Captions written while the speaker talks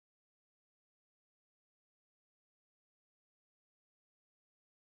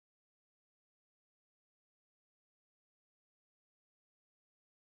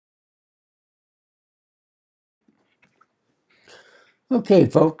Okay,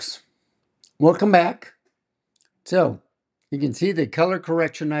 folks, welcome back. So you can see the color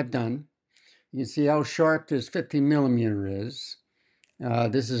correction I've done. You can see how sharp this 50 millimeter is.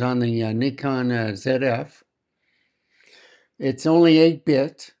 This is on the Nikon ZF. It's only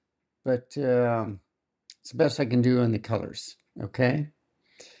 8-bit, but it's the best I can do on the colors. Okay.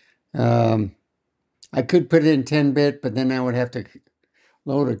 Um, I could put it in 10-bit, but then I would have to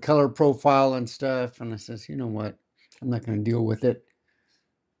load a color profile and stuff. And I says, you know what? I'm not going to deal with it.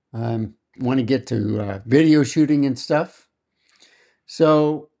 I want to get to video shooting and stuff.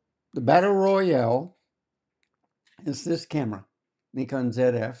 So the Battle Royale is this camera, Nikon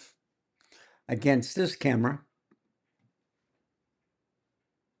ZF, against this camera.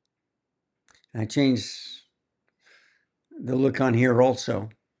 I changed the look on here also,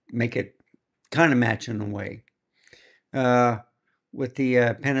 make it kind of match in a way, uh, with the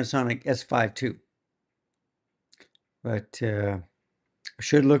Panasonic S5 II. But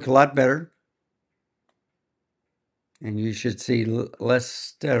should look a lot better. And you should see less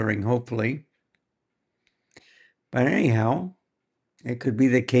stuttering, hopefully. But anyhow, it could be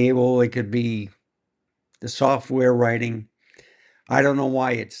the cable, it could be the software writing. I don't know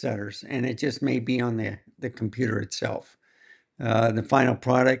why it stutters, and it just may be on the computer itself. The final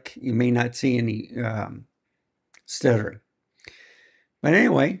product, you may not see any stuttering. But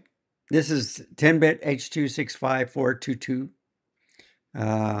anyway, this is 10-bit H.265.422.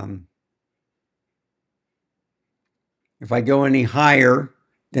 If I go any higher,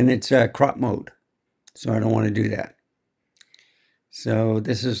 then it's crop mode. So I don't want to do that. So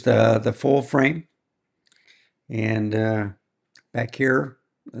this is the full frame. And back here,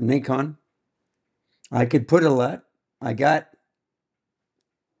 the Nikon. I could put a LUT. I got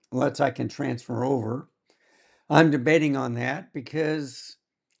LUTs I can transfer over. I'm debating on that because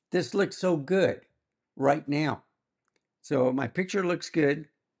this looks so good right now. So my picture looks good.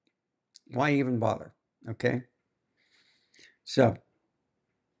 Why even bother? Okay. So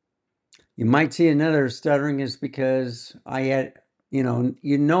you might see another stuttering is because I had, you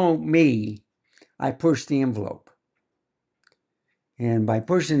know me, I pushed the envelope. And by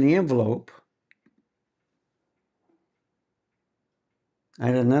pushing the envelope, I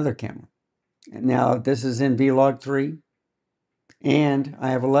had another camera. Now this is in Vlog 3 and I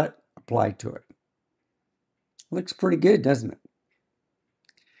have a LUT applied to it. Looks pretty good, doesn't it?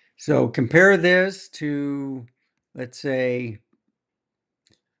 So compare this to, let's say,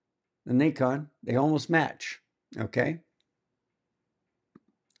 the Nikon. They almost match, okay?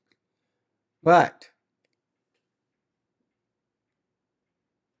 But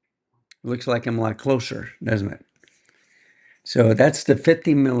looks like I'm a lot closer, doesn't it? So that's the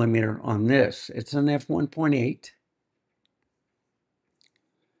 50 millimeter on this. It's an f1.8,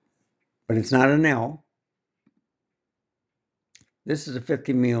 but it's not an L. This is a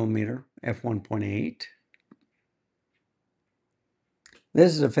 50 millimeter f1.8.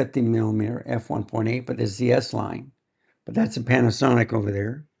 This is a 50 millimeter f1.8, but it's the S line. But that's a Panasonic over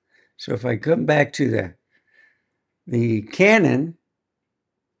there. So if I come back to the Canon,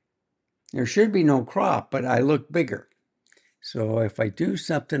 there should be no crop, but I look bigger. So if I do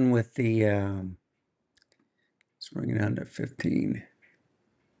something with the, let's bring it down to 15.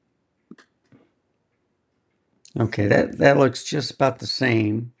 Okay, that looks just about the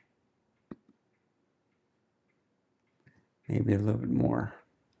same. Maybe a little bit more.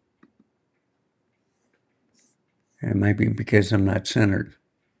 It might be because I'm not centered.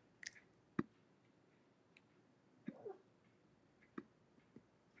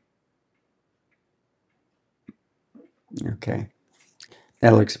 Okay,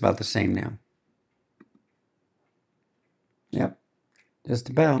 that looks about the same now. Yep, just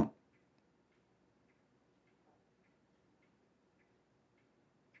about.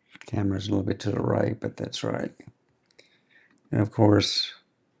 Camera's a little bit to the right, but that's right. And of course,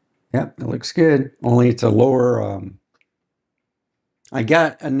 yep, it looks good. Only it's a lower, I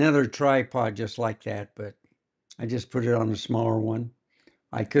got another tripod just like that, but I just put it on a smaller one.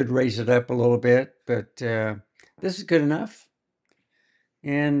 I could raise it up a little bit, but this is good enough.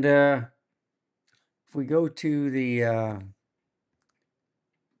 And if we go to the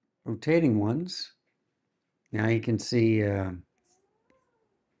rotating ones, now you can see,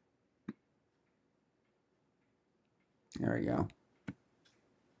 there we go.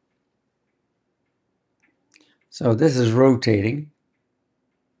 So this is rotating.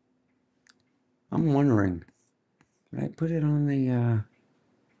 I'm wondering, did I put it on the,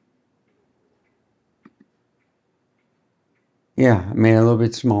 yeah, I made it a little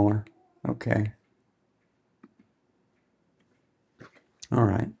bit smaller. Okay. All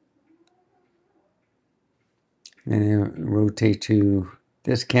right. And then rotate to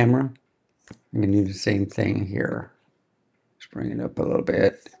this camera. I'm going to do the same thing here. Just bring it up a little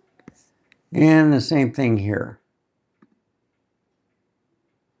bit. And the same thing here.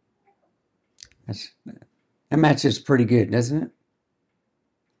 That matches pretty good, doesn't it?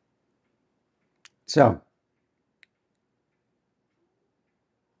 So,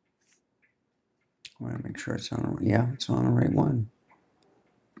 I want to make sure it's on. Yeah, it's on the right one.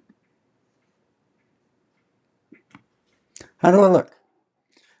 How do I look?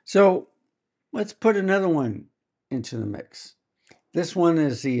 So, let's put another one into the mix. This one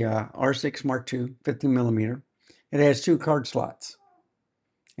is the R6 Mark II, 50 millimeter. It has 2 card slots.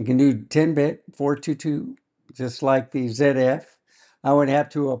 I can do 10-bit, 422, just like the ZF. I would have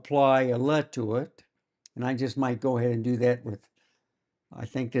to apply a LUT to it, and I just might go ahead and do that with, I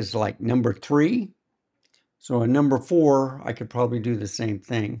think this is like number 3. So a number 4, I could probably do the same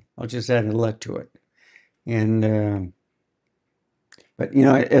thing. I'll just add a LUT to it. And, but you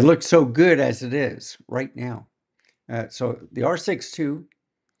know, it looks so good as it is right now. So the R6 II,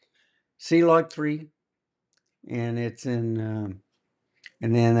 C-Log 3, and it's in,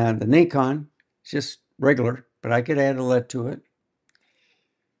 and then the Nikon, it's just regular, but I could add a LUT to it.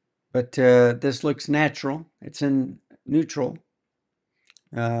 But this looks natural. It's in neutral.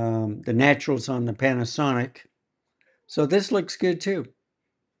 The natural's on the Panasonic. So this looks good too.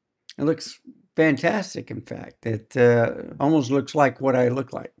 It looks fantastic, in fact. It almost looks like what I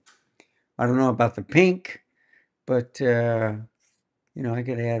look like. I don't know about the pink, but you know, I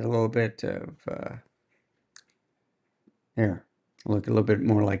could add a little bit of there. Look a little bit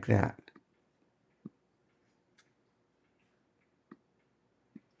more like that.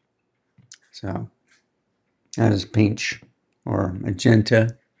 So that is peach or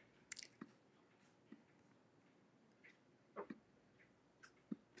magenta.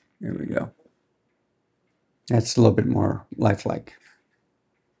 There we go. That's a little bit more lifelike.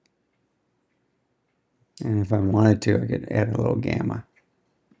 And if I wanted to, I could add a little gamma.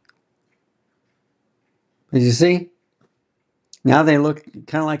 But you see, now they look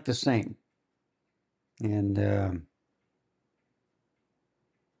kind of like the same. And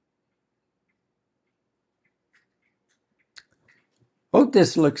hope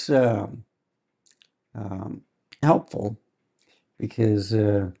this looks helpful, because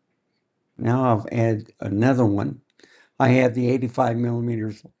now I'll add another one. I have the 85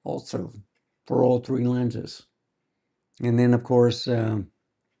 millimeters also for all 3 lenses. And then, of course, I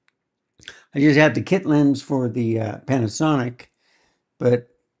just have the kit lens for the Panasonic, but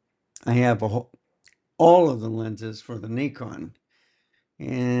I have all of the lenses for the Nikon.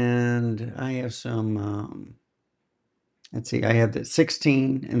 And I have some, let's see, I have the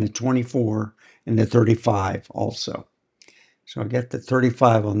 16 and the 24 and the 35 also. So I got the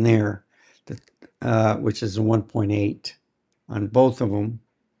 35 on there, which is a 1.8 on both of them.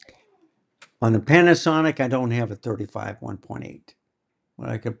 On the Panasonic, I don't have a 35 1.8, but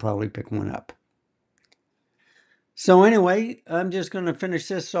I could probably pick one up. So anyway, I'm just going to finish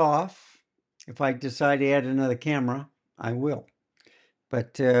this off. If I decide to add another camera, I will.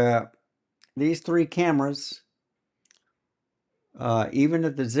 But these 3 cameras, even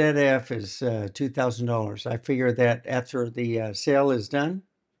if the ZF is $2,000, I figure that after the sale is done,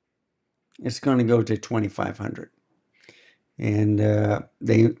 it's going to go to $2,500. And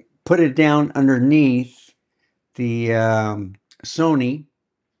they put it down underneath the Sony,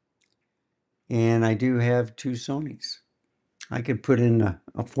 and I do have 2 Sonys. I could put in a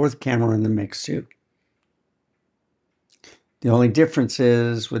 4th camera in the mix too. The only difference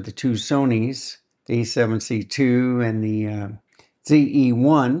is with the 2 Sonys, the A7C2 and the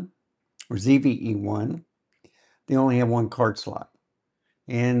ZE1 or ZVE1, they only have 1 card slot,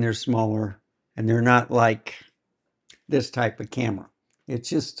 and they're smaller, and they're not like this type of camera. It's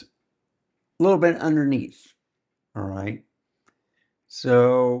just a little bit underneath. All right.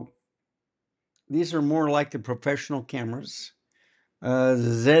 So these are more like the professional cameras. The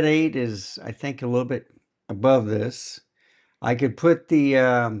Z8 is, I think, a little bit above this. I could put the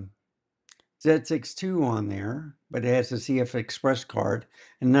Z6 II on there, but it has a CF Express card,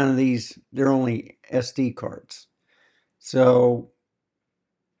 and none of these, they're only SD cards. So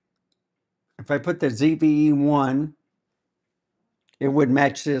if I put the ZVE1, it would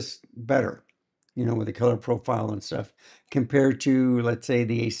match this better, you know, with the color profile and stuff, compared to, let's say,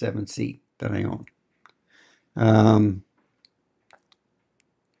 the A7C that I own.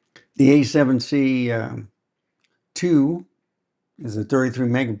 The A7C 2 is a 33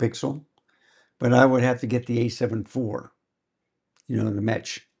 megapixel, but I would have to get the A7 IV, you know, to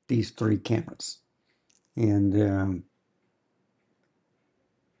match these 3 cameras. And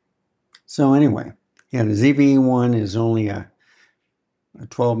so anyway, Yeah, the ZV-E1 is only a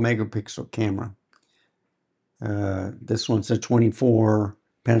 12 megapixel camera. This one's a 24,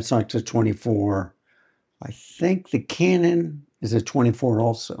 Panasonic's a 24. I think the Canon is a 24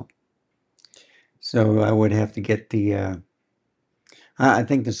 also. So I would have to get the, I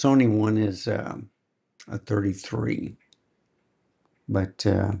think the Sony one is a 33. But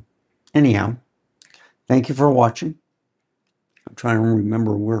anyhow, thank you for watching. I'm trying to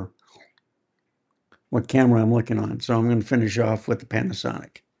remember what camera I'm looking on. So I'm going to finish off with the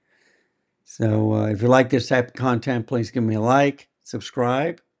Panasonic. So if you like this type of content, please give me a like,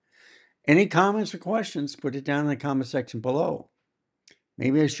 subscribe. Any comments or questions, put it down in the comment section below.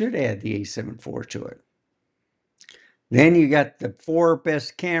 Maybe I should add the A7 IV to it. Then you got the 4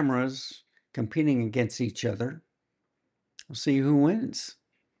 best cameras competing against each other. We'll see who wins.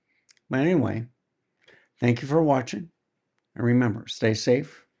 But anyway, thank you for watching. And remember, stay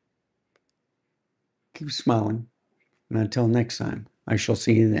safe, keep smiling, and until next time, I shall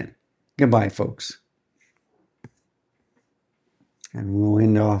see you then. Goodbye, folks. And we'll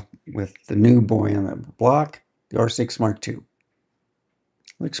end off with the new boy on the block, the R6 Mark II.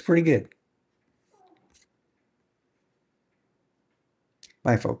 Looks pretty good.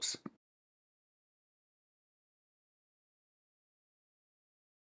 Bye, folks.